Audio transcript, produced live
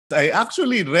I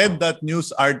actually read that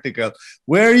news article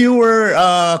where you were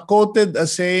quoted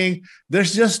as saying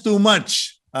there's just too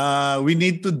much. We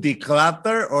need to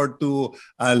declutter or to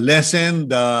lessen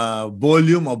the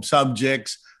volume of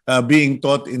subjects being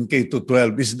taught in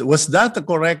K-12. Was that a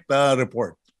correct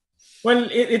report? Well,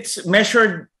 it's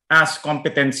measured as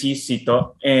competencies,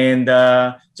 Sito. And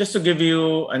just to give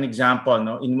you an example,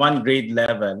 no, in one grade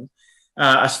level,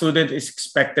 a student is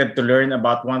expected to learn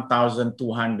about 1,200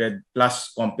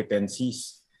 plus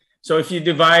competencies. So if you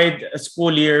divide a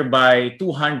school year by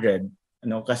 200,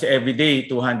 kasi every day,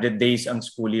 200 days ang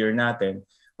school year natin,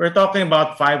 we're talking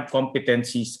about 5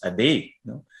 competencies a day.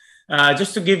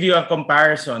 Just to give you a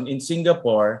comparison, in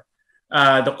Singapore,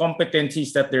 the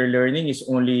competencies that they're learning is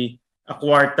only a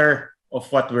quarter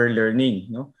of what we're learning.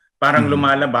 Parang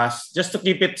lumalabas, just to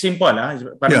keep it simple,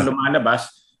 parang lumalabas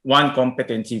 1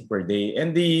 competency per day.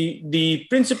 And the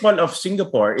principle of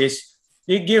Singapore is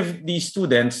they give the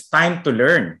students time to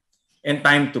learn and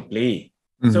time to play.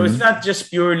 So it's not just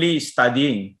purely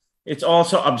studying. It's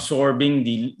also absorbing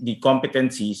the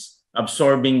competencies,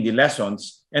 absorbing the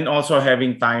lessons, and also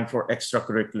having time for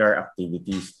extracurricular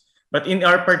activities. But in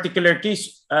our particular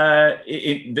case,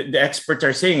 the experts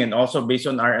are saying, and also based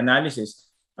on our analysis,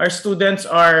 our students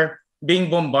are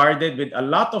being bombarded with a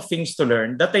lot of things to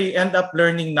learn that they end up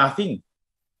learning nothing.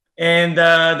 And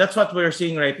that's what we're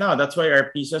seeing right now. That's why our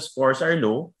PISA scores are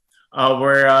low.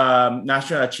 Our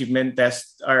national achievement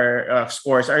test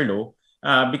scores are low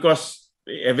because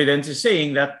evidence is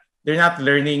saying that they're not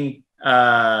learning.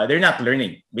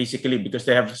 Basically because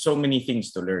they have so many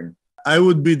things to learn. I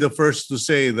would be the first to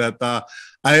say that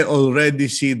I already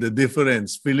see the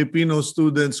difference. Filipino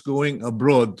students going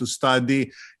abroad to study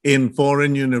in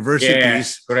foreign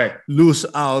universities lose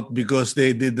out because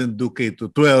they didn't do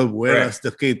K-12, whereas the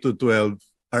K-12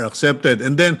 are accepted.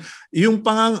 And then, yung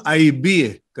pangang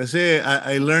IB, kasi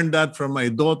I learned that from my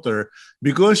daughter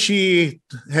because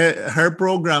her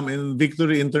program in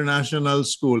Victory International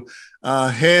School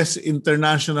has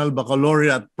international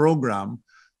baccalaureate program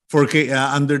for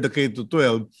under the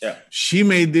K-12. She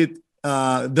made it,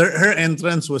 her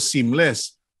entrance was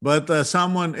seamless. But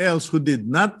someone else who did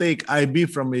not take IB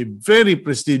from a very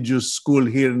prestigious school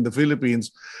here in the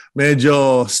Philippines,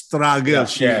 medyo struggled.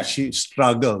 She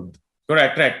struggled.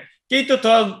 Correct.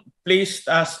 K-12 placed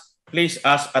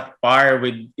us at par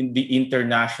with the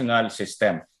international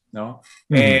system.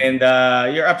 And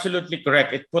you're absolutely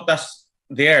correct. It put us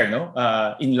there,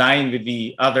 in line with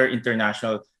the other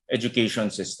international education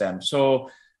system.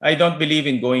 So I don't believe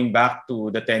in going back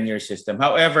to the 10-year system.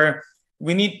 However,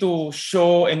 we need to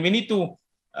show and we need to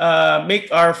make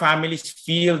our families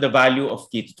feel the value of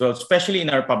K-12, especially in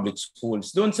our public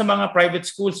schools. Doon sa mga private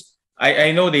schools,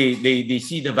 I know they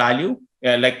see the value.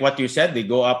 Like what you said, they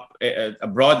go up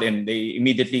abroad and they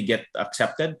immediately get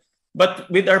accepted. But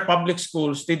with our public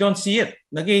schools, they don't see it.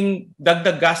 Naging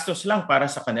dagdag gastos lang para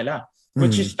sa kanila,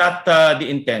 which is not the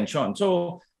intention.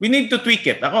 So we need to tweak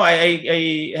it.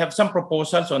 I have some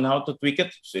proposals on how to tweak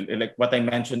it, like what I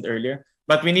mentioned earlier.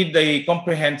 But we need a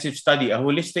comprehensive study, a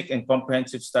holistic and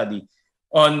comprehensive study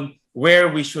on where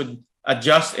we should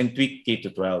adjust and tweak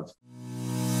K-12.